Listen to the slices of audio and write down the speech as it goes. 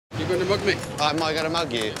going to mug me? Am I going to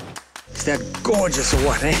mug you? Is that gorgeous or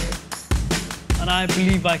what, eh? And I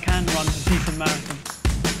believe I can run a decent marathon.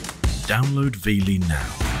 Download Veely now.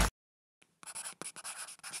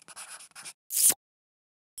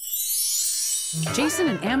 Jason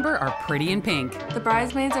and Amber are pretty in pink. The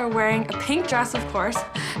bridesmaids are wearing a pink dress, of course.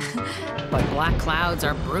 But black clouds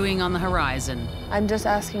are brewing on the horizon. I'm just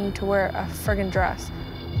asking you to wear a friggin' dress.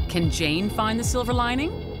 Can Jane find the silver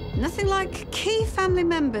lining? Nothing like key family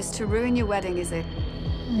members to ruin your wedding, is it?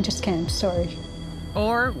 I just can't, sorry.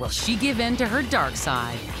 Or will she give in to her dark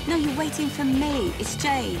side? No, you're waiting for me. It's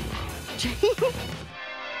Jane.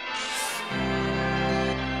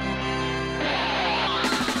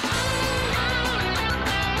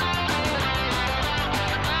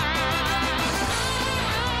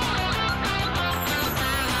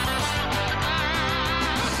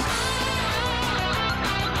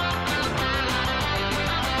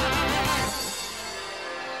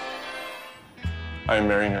 I'm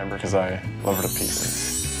marrying Amber because I love her to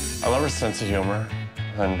pieces. I love her sense of humor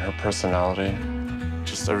and her personality.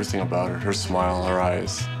 Just everything about her, her smile, her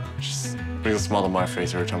eyes. Just brings a smile to my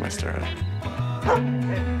face every time I stare at her.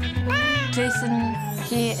 Jason,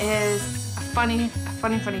 he is a funny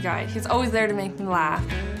guy. He's always there to make me laugh.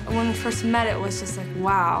 When we first met, it was just like,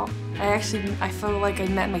 wow. I felt like I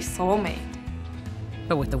met my soulmate.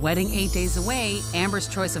 But with the wedding 8 days away, Amber's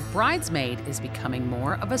choice of bridesmaid is becoming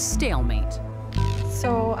more of a stalemate.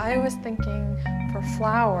 So I was thinking for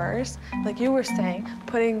flowers, like you were saying,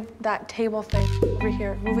 putting that table thing over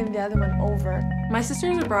here, moving the other one over. My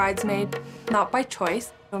sister's a bridesmaid, not by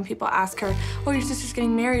choice. When people ask her, oh, your sister's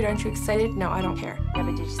getting married, aren't you excited? No, I don't care. Yeah,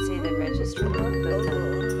 but did you see the registry book?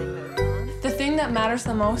 The thing that matters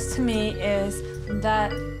the most to me is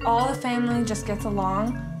that all the family just gets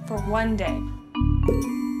along for one day.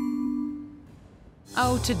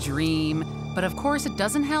 Oh, to dream. But of course, it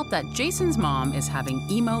doesn't help that Jason's mom is having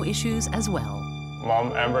emo issues as well.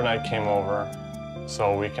 Mom, Amber and I came over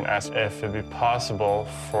so we can ask if it'd be possible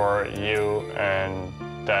for you and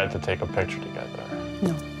Dad to take a picture together.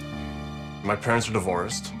 No. My parents are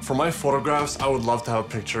divorced. For my photographs, I would love to have a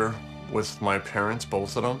picture with my parents,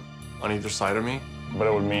 both of them, on either side of me. But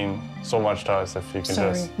it would mean so much to us if you could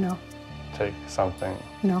just no. take something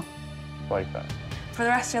No. like that. For the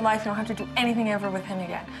rest of your life, you don't have to do anything ever with him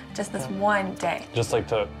again. Just this one day. Just like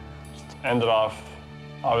to end it off.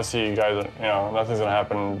 Obviously, you guys, nothing's gonna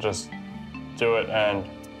happen. Just do it, and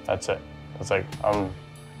that's it. It's like I'm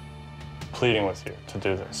pleading with you to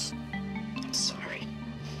do this. Sorry.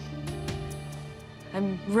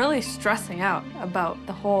 I'm really stressing out about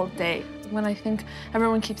the whole day. When I think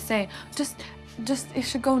everyone keeps saying, just it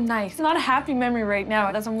should go nice. It's not a happy memory right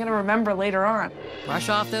now. That's what I'm gonna remember later on. Brush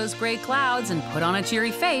off those gray clouds and put on a cheery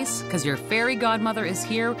face, because your fairy godmother is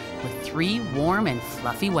here with 3 warm and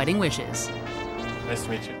fluffy wedding wishes. Nice to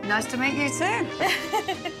meet you. Nice to meet you too.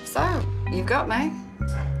 So, you've got me.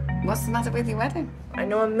 What's the matter with your wedding? I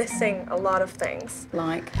know I'm missing a lot of things.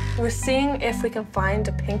 Like? We're seeing if we can find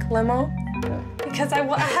a pink limo. Because I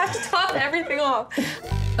have to top everything off.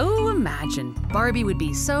 Oh, imagine. Barbie would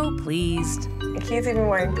be so pleased. He's even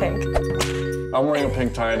wearing pink. I'm wearing a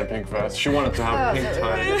pink tie and a pink vest. She wanted to have a pink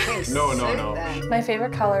tie. No. My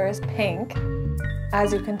favorite color is pink,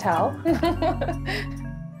 as you can tell.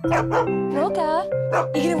 Mocha,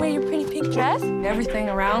 you gonna wear your pretty pink dress? Everything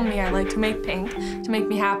around me I like to make pink, to make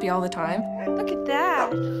me happy all the time. Look at that.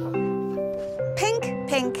 Pink,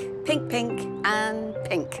 pink, pink, pink, and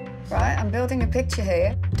pink. Right, I'm building a picture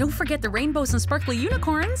here. Don't forget the rainbows and sparkly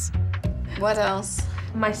unicorns. What else?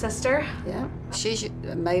 My sister. Yeah, she's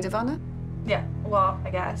a maid of honor. Yeah, well, I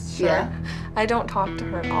guess, sure. Yeah. I don't talk to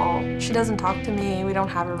her at all. She doesn't talk to me. We don't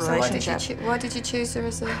have a relationship. So why did you choose her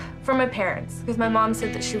as a... For my parents, because my mom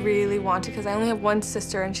said that she really wanted, because I only have one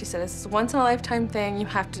sister, and she said, this is a once-in-a-lifetime thing. You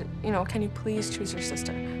have to, can you please choose your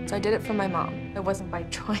sister? So I did it for my mom. It wasn't by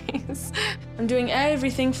choice. I'm doing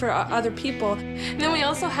everything for other people. And then we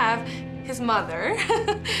also have his mother.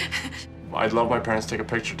 I'd love my parents to take a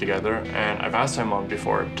picture together, and I've asked my mom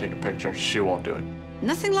before to take a picture. She won't do it.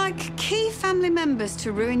 Nothing like key family members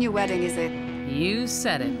to ruin your wedding, is it? You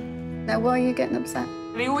said it. Now, why are you getting upset?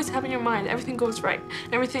 You always have in your mind, everything goes right.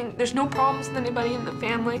 There's no problems with anybody in the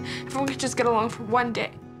family. Everyone could just get along for one day.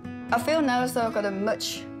 I feel now as though I've got a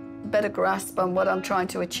much better grasp on what I'm trying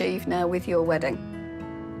to achieve now with your wedding.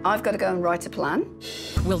 I've got to go and write a plan.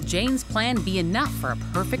 Will Jane's plan be enough for a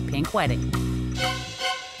perfect pink wedding?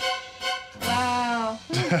 Wow.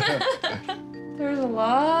 There's a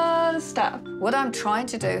lot of stuff. What I'm trying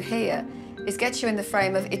to do here is get you in the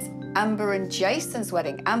frame of it's Amber and Jason's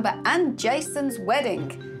wedding. Amber and Jason's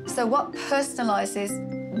wedding. So what personalizes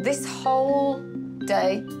this whole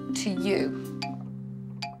day to you.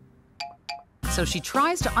 So she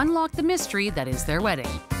tries to unlock the mystery that is their wedding.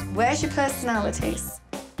 Where's your personalities?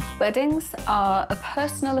 Weddings are a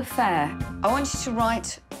personal affair. I want you to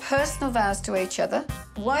write personal vows to each other.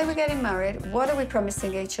 Why are we getting married? What are we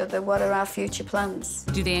promising each other? What are our future plans?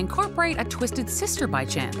 Do they incorporate a twisted sister by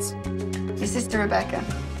chance? Your sister Rebecca.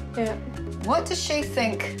 Yeah. What does she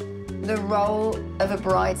think the role of a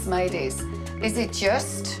bridesmaid is? Is it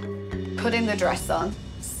just putting the dress on,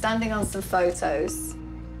 standing on some photos,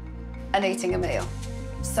 and eating a meal?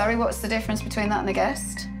 Sorry, what's the difference between that and a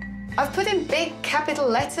guest? I've put in big capital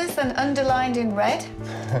letters and underlined in red.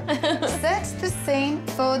 Set the scene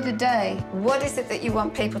for the day. What is it that you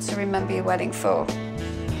want people to remember your wedding for?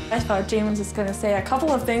 I thought Jane was just going to say a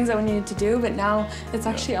couple of things that we needed to do, but now it's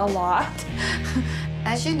actually a lot.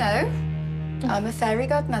 As you know, I'm a fairy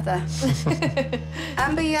godmother.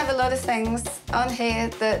 Amber, you have a lot of things on here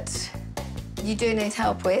that you do need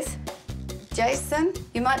help with. Jason,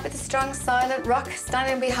 you might be the strong, silent rock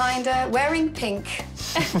standing behind her, wearing pink.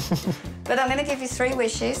 But I'm going to give you 3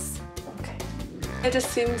 wishes. Okay. It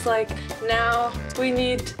just seems like now we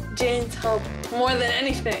need Jane's help more than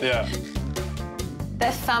anything. Yeah.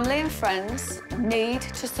 Their family and friends need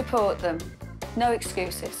to support them. No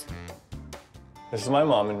excuses. This is my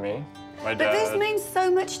mom and me. My dad. But this means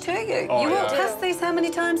so much to you. Oh, you walk yeah. past these how many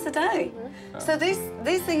times a day? Mm-hmm. So this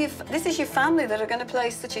is your family that are going to play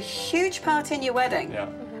such a huge part in your wedding. Yeah.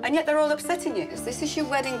 Mm-hmm. And yet they're all upsetting you. This is your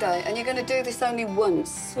wedding day, and you're going to do this only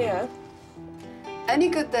once. Yeah. Any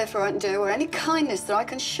good therefore I can do, or any kindness that I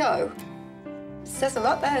can show, says a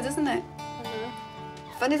lot there, doesn't it?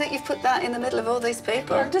 Mm-hmm. Funny that you've put that in the middle of all these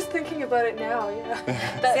people. I'm just thinking about it now, yeah.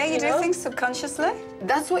 Yeah, you do things subconsciously.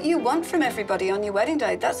 That's what you want from everybody on your wedding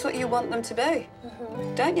day. That's what you want them to be,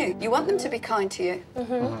 don't you? You want them to be kind to you.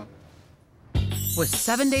 With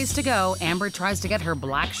 7 days to go, Amber tries to get her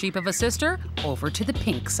black sheep of a sister over to the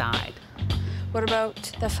pink side. What about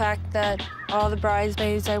the fact that all the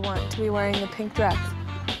bridesmaids I want to be wearing the pink dress?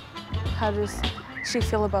 How does she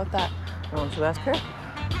feel about that? Why don't you ask her?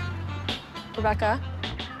 Rebecca?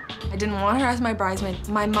 I didn't want her as my bridesmaid.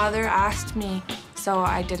 My mother asked me, so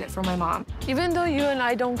I did it for my mom. Even though you and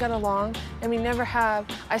I don't get along, and we never have,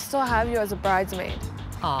 I still have you as a bridesmaid.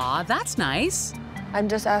 Aw, that's nice. I'm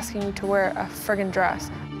just asking you to wear a friggin' dress.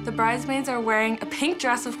 The bridesmaids are wearing a pink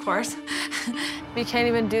dress, of course. We can't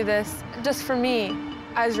even do this just for me,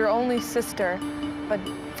 as your only sister, but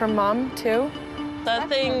for Mom, too. That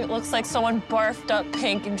thing looks like someone barfed up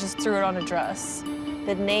pink and just threw it on a dress.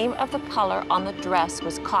 The name of the color on the dress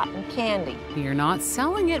was cotton candy. You're not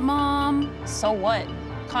selling it, Mom. So what?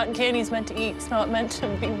 Cotton candy's meant to eat. It's not meant to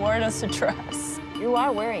be worn as a dress. You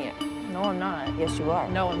are wearing it. No, I'm not. Yes, you are.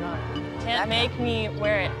 No, I'm not. Can't make me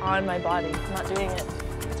wear it on my body. I'm not doing it.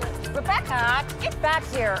 Rebecca, get back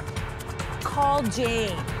here. Call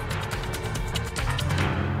Jane.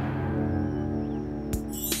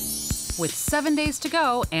 With 7 days to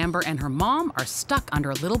go, Amber and her mom are stuck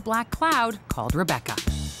under a little black cloud called Rebecca.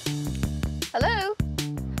 Hello?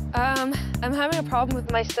 I'm having a problem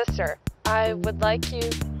with my sister. I would like you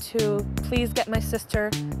to please get my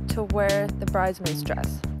sister to wear the bridesmaid's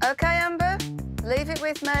dress. Okay, Amber, leave it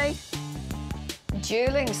with me.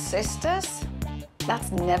 Dueling sisters?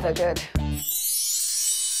 That's never good.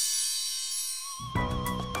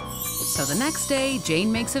 So the next day,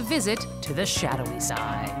 Jane makes a visit to the shadowy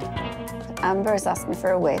side. Amber has asked me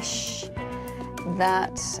for a wish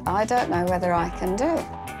that I don't know whether I can do,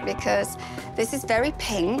 because this is very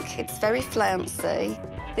pink, it's very flouncy.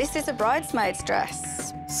 This is a bridesmaid's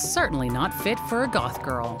dress. Certainly not fit for a goth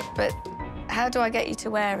girl. But how do I get you to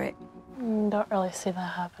wear it? Don't really see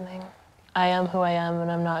that happening. I am who I am, and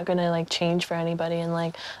I'm not gonna like change for anybody, and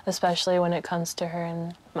like especially when it comes to her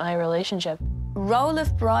and my relationship. Role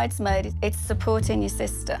of bridesmaid, it's supporting your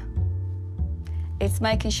sister. It's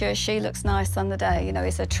making sure she looks nice on the day. You know,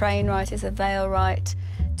 is her train right? Is her veil right?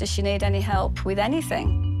 Does she need any help with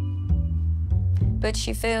anything? But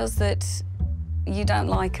she feels that you don't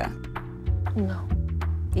like her. No.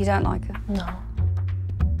 You don't like her? No.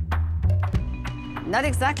 Not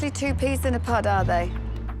exactly 2 peas in a pod, are they?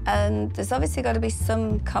 And there's obviously got to be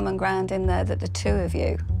some common ground in there that the 2 of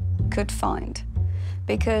you could find.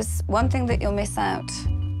 Because one thing that you'll miss out,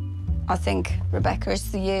 I think, Rebecca,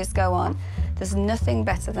 as the years go on, there's nothing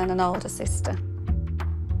better than an older sister.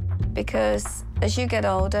 Because as you get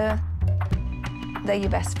older, they're your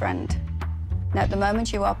best friend. Now, at the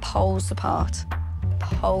moment, you are poles apart.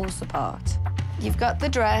 Poles apart. You've got the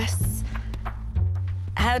dress.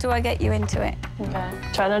 How do I get you into it? Okay.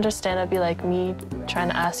 Trying to understand it'd be like me trying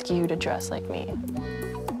to ask you to dress like me.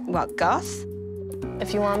 What, goth?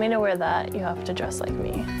 If you want me to wear that, you have to dress like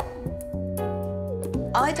me.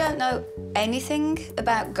 I don't know anything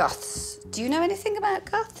about goths. Do you know anything about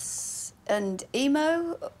goths? And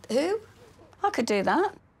emo? Who? I could do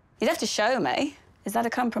that. You'd have to show me. Is that a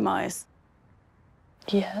compromise?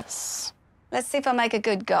 Yes. Let's see if I make a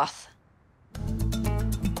good goth.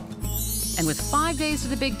 And with 5 days to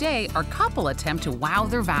the big day, our couple attempt to wow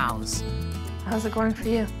their vows. How's it going for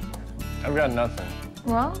you? I've got nothing.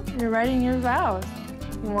 Well, you're writing your vows.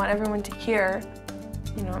 You want everyone to hear,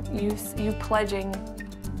 you know, you pledging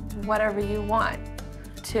whatever you want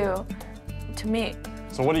to me.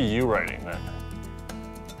 So what are you writing then?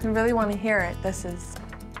 If you really want to hear it, this is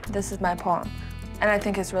my poem. And I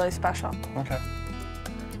think it's really special. Okay.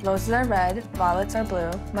 Roses are red, violets are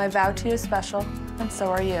blue. My vow to you is special, and so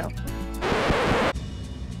are you.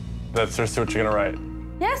 That's seriously what you're gonna write?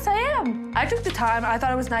 Yes, I am. I took the time. I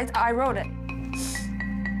thought it was nice. I wrote it.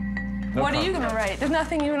 What are you gonna write? There's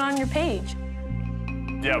nothing even on your page.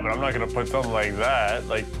 Yeah, but I'm not gonna put something like that.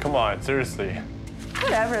 Like, come on, seriously.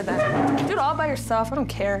 Whatever then. Do it all by yourself. I don't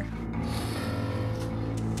care.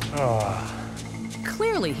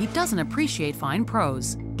 Clearly, he doesn't appreciate fine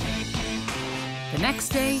prose. The next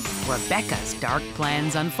day, Rebecca's dark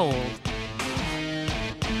plans unfold.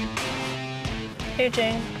 Here,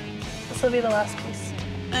 Jane. This will be the last piece.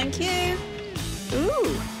 Thank you.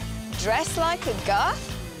 Ooh, dress like a goth?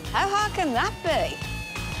 How hard can that be?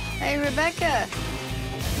 Hey, Rebecca.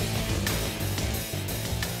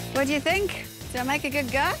 What do you think? Did I make a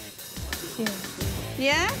good goth? Yeah.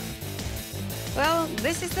 Yeah? Well,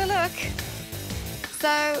 this is the look.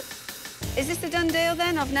 So, is this a done deal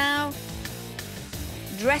then? I've now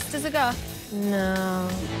dressed as a goth? No.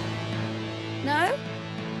 No?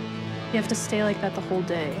 You have to stay like that the whole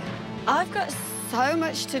day. I've got so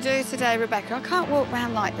much to do today, Rebecca. I can't walk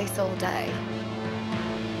around like this all day.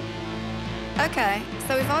 Okay,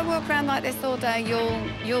 so if I walk around like this all day,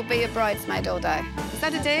 you'll be a bridesmaid all day. Is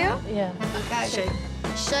that a deal? Yeah. Okay.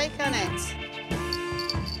 Shake on it.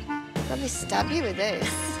 Probably stab you with this.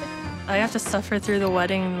 I have to suffer through the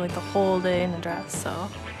wedding like the whole day in a dress, so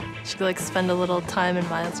she could like spend a little time in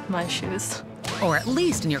my shoes. Or at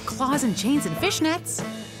least in your claws and chains and fishnets.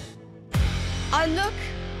 I look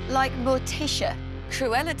like Morticia.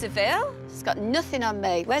 Cruella de Vil? It's got nothing on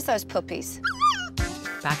me. Where's those puppies?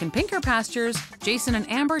 Back in pinker pastures, Jason and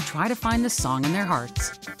Amber try to find the song in their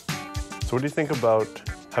hearts. So what do you think about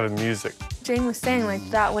having music? Jane was saying like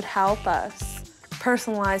that would help us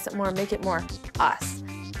personalize it more, make it more us.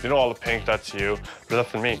 You know, all the pink, that's you. But that's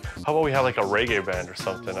for me. How about we have like a reggae band or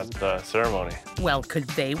something at the ceremony? Well, could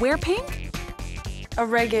they wear pink? A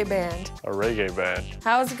reggae band. A reggae band.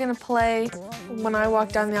 How is it gonna play when I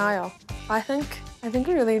walk down the aisle? I think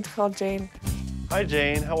we really need to call Jane. Hi,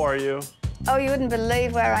 Jane. How are you? Oh, you wouldn't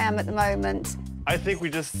believe where I am at the moment. I think we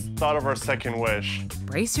just thought of our second wish.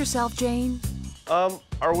 Brace yourself, Jane.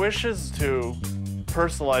 Our wish is to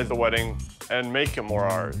personalize the wedding and make it more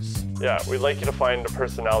ours. Yeah, we'd like you to find a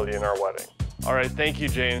personality in our wedding. All right, thank you,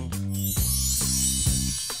 Jane.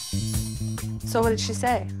 So what did she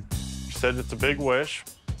say? She said it's a big wish,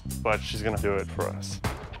 but she's gonna do it for us.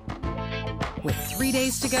 With 3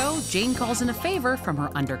 days to go, Jane calls in a favor from her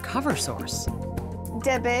undercover source.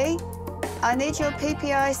 Debbie, I need your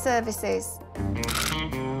PPI services.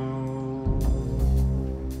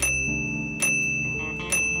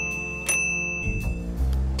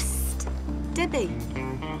 Psst. Debbie.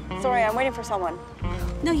 Sorry, I'm waiting for someone.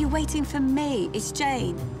 No, you're waiting for me. It's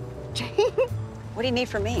Jane. Jane? What do you need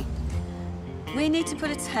from me? We need to put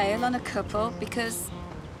a tail on a couple because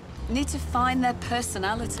we need to find their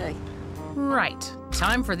personality. Right.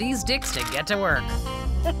 Time for these dicks to get to work.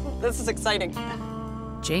 This is exciting.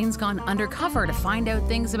 Jane's gone undercover to find out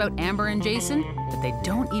things about Amber and Jason that they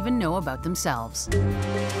don't even know about themselves.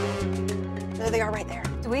 There they are right there.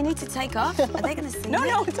 Do we need to take off? Are they going to see me?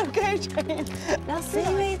 No, it's okay, Jane. They'll see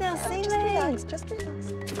me, they'll see me. Just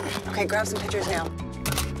relax. Okay, grab some pictures now.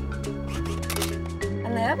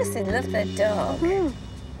 And they obviously love their dog.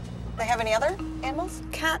 They have any other animals?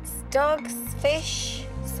 Cats, dogs, fish.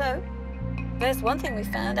 So, there's one thing we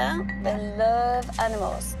found out. They love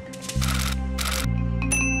animals.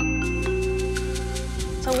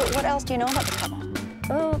 So what else do you know about the couple?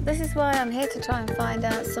 Oh, this is why I'm here to try and find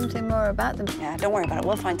out something more about them. Yeah, don't worry about it.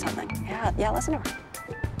 We'll find something. Yeah, listen to her.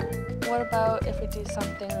 What about if we do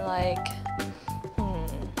something like,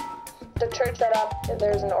 the church set up,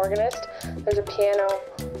 there's an organist, there's a piano,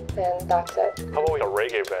 and that's it. How about a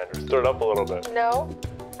reggae band or stir it up a little bit? No,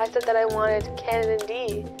 I said that I wanted Canada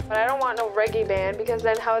D, but I don't want no reggae band because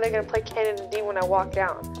then how are they gonna play Canada D when I walk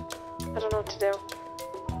down? I don't know what to do.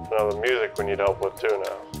 Now the music we need help with too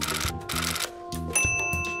now.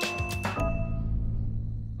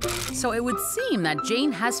 So it would seem that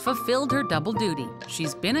Jane has fulfilled her double duty.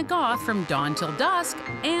 She's been a goth from dawn till dusk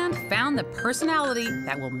and found the personality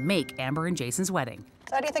that will make Amber and Jason's wedding.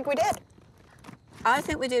 So how do you think we did? I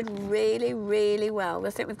think we did really, really well. I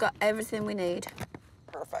think we've got everything we need.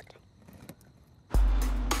 Perfect.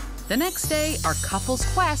 The next day, our couple's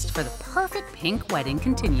quest for the perfect pink wedding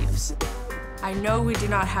continues. I know we do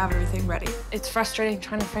not have everything ready. It's frustrating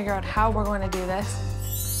trying to figure out how we're going to do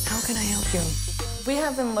this. How can I help you? We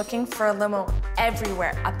have been looking for a limo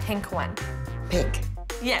everywhere, a pink one. Pink.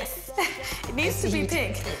 Yes, it needs to be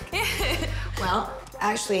pink. Well,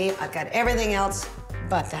 actually, I've got everything else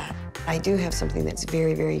but that. I do have something that's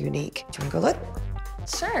very, very unique. Do you want to go look?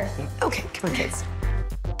 Sure. Okay, come on, kids.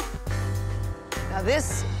 Now,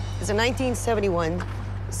 this is a 1971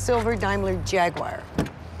 silver Daimler Jaguar.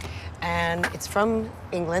 And it's from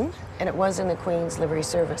England, and it was in the Queen's livery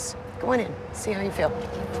service. Go on in, see how you feel.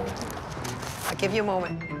 I'll give you a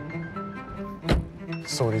moment.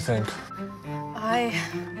 So what do you think?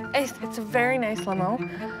 It's a very nice limo,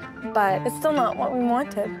 but it's still not what we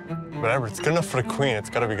wanted. Whatever, it's good enough for the Queen. It's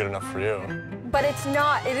gotta be good enough for you. But it's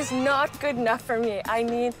not. It is not good enough for me. I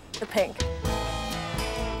need the pink.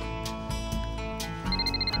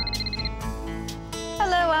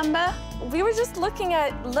 Hello, Amber. We were just looking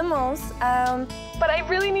at limos, but I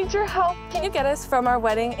really need your help. Can you get us from our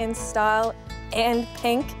wedding in style and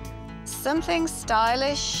pink? Something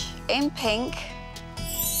stylish in pink.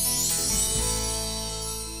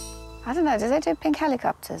 I don't know, do they do pink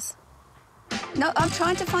helicopters? No, I'm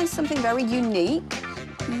trying to find something very unique.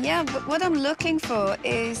 Yeah, but what I'm looking for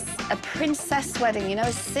is a princess wedding, you know,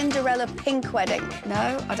 a Cinderella pink wedding.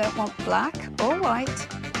 No, I don't want black or white.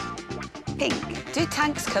 Pink. Do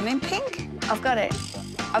tanks come in pink? I've got it.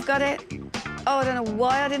 I've got it. Oh, I don't know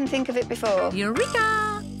why I didn't think of it before. Eureka!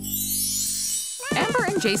 Amber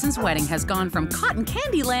and Jason's wedding has gone from cotton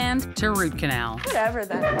candy land to root canal. Whatever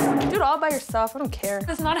then. Do it all by yourself, I don't care.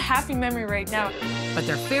 It's not a happy memory right now. But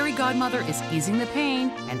their fairy godmother is easing the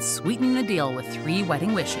pain and sweetening the deal with 3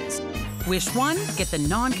 wedding wishes. Wish 1, get the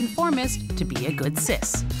nonconformist to be a good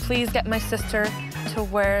sis. Please get my sister to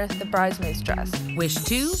wear the bridesmaid's dress. Wish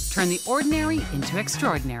 2, turn the ordinary into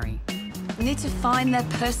extraordinary. We need to find their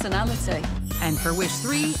personality. And for wish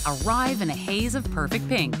 3, arrive in a haze of perfect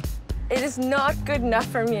pink. It is not good enough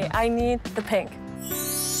for me. I need the pink.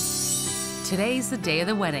 Today's the day of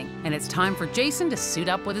the wedding, and it's time for Jason to suit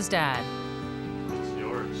up with his dad. It's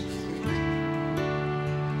yours.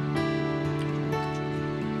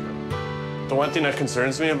 The one thing that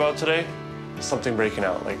concerns me about today is something breaking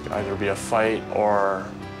out, like either be a fight or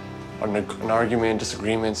an argument,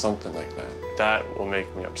 disagreement, something like that. That will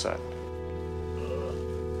make me upset.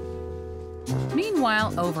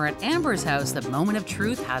 Meanwhile, over at Amber's house, the moment of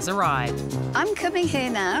truth has arrived. I'm coming here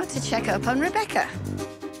now to check up on Rebecca.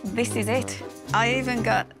 This is it. I even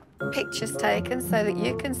got pictures taken so that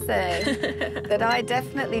you can see that I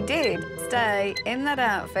definitely did stay in that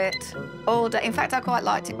outfit all day. In fact, I quite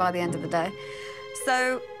liked it by the end of the day.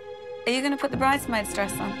 So, are you going to put the bridesmaid's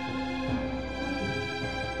dress on?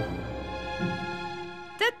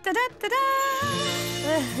 Da-da-da-da-da!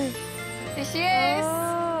 Here she is.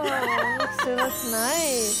 Oh, she looks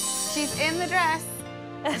nice. She's in the dress.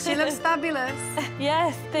 She looks fabulous.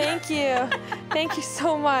 Yes, thank you. Thank you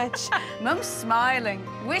so much. Mum's smiling.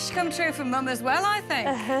 Wish come true for Mum as well, I think.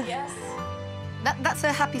 Yes. That's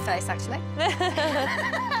her happy face, actually.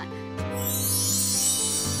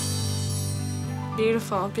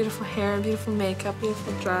 Beautiful, beautiful hair, beautiful makeup,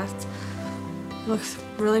 beautiful dress. It looks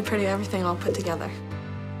really pretty, everything all put together.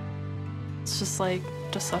 It's just like,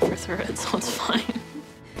 just suffer through it, so it's fine.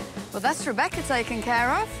 Well, that's Rebecca taken care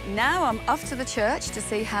of. Now I'm off to the church to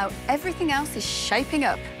see how everything else is shaping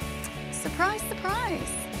up. Surprise, surprise.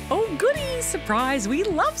 Oh, goody! Surprise! We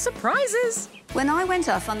love surprises! When I went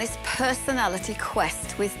off on this personality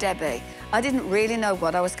quest with Debbie, I didn't really know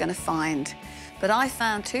what I was going to find. But I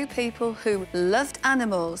found 2 people who loved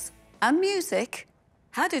animals and music.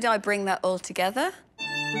 How did I bring that all together?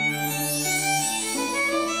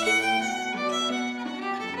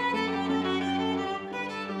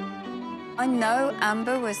 I know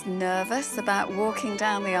Amber was nervous about walking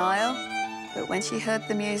down the aisle, but when she heard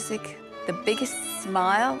the music, the biggest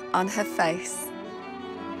smile on her face.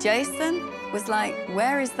 Jason was like,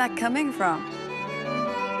 where is that coming from?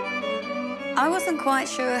 I wasn't quite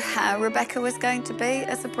sure how Rebecca was going to be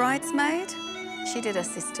as a bridesmaid. She did her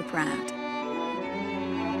sister proud.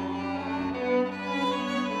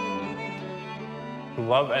 To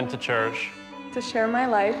love and to cherish, To share my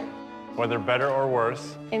life whether better or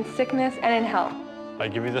worse, in sickness and in health, I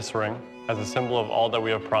give you this ring as a symbol of all that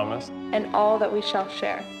we have promised. and all that we shall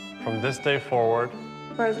share. From this day forward,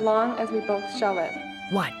 for as long as we both shall live.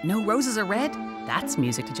 What, no roses are red? That's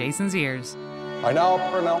music to Jason's ears. I now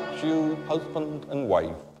pronounce you husband and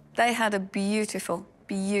wife. They had a beautiful,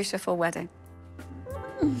 beautiful wedding.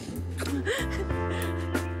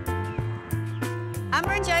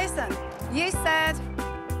 Amber and Jason, you said,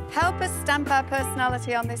 help us stamp our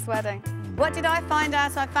personality on this wedding. What did I find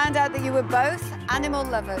out? I found out that you were both animal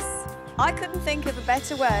lovers. I couldn't think of a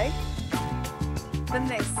better way than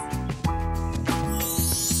this.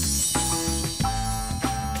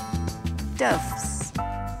 Doves.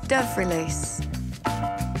 Dove release.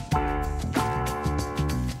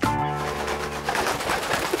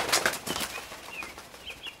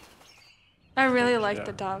 I really liked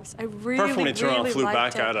the doves. I really, Apart from when he turned around and flew liked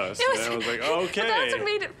back it. at us, It was, and I was like, okay. But that's what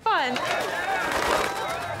made it fun.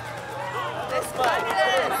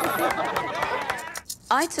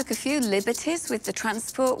 I took a few liberties with the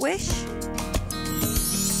transport wish.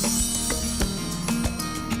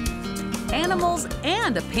 Animals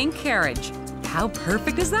and a pink carriage. How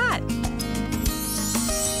perfect is that?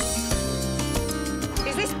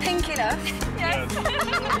 Is this pink enough? Yes.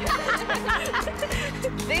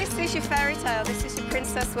 This is your fairy tale. This is your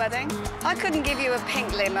princess wedding. I couldn't give you a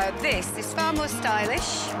pink limo. This is far more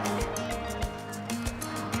stylish.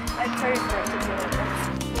 I prayed for it to do it.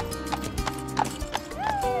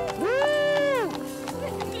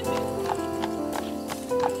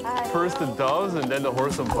 First the doves and then the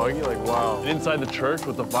horse and buggy, like, wow. And inside the church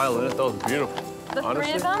with the violinist, that was beautiful. The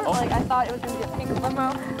three of them, like, I thought it was going to be a pink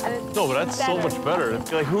limo, and it's No, but that's so much better.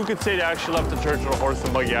 Like, who could say they actually left the church with a horse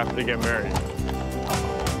and buggy after they get married?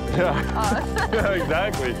 Yeah. Yeah,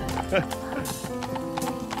 exactly.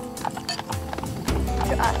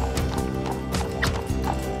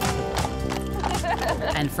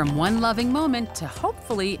 And from one loving moment to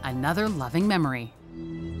hopefully another loving memory.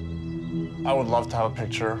 I would love to have a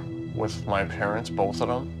picture with my parents, both of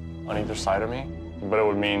them, on either side of me. But it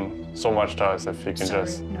would mean so much to us if you can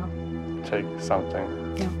just take something.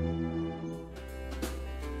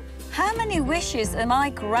 How many wishes am I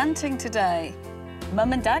granting today?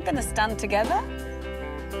 Mum and Dad gonna stand together?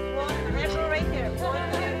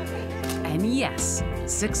 And yes,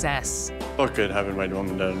 success. Look good having my mom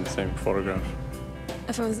and dad in the same photograph.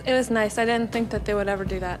 It was nice. I didn't think that they would ever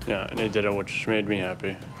do that. Yeah, and they did it, which made me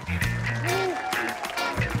happy.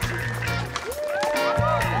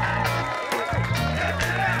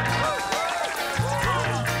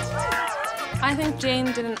 I think Jane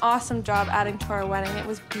did an awesome job adding to our wedding. It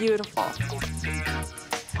was beautiful.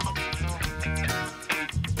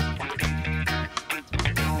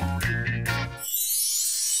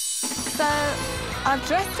 So, I've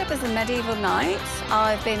dressed up as a medieval knight.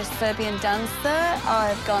 I've been a Serbian dancer.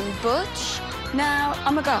 I've gone butch. Now,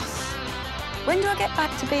 I'm a goth. When do I get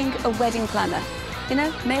back to being a wedding planner? You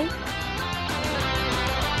know, me?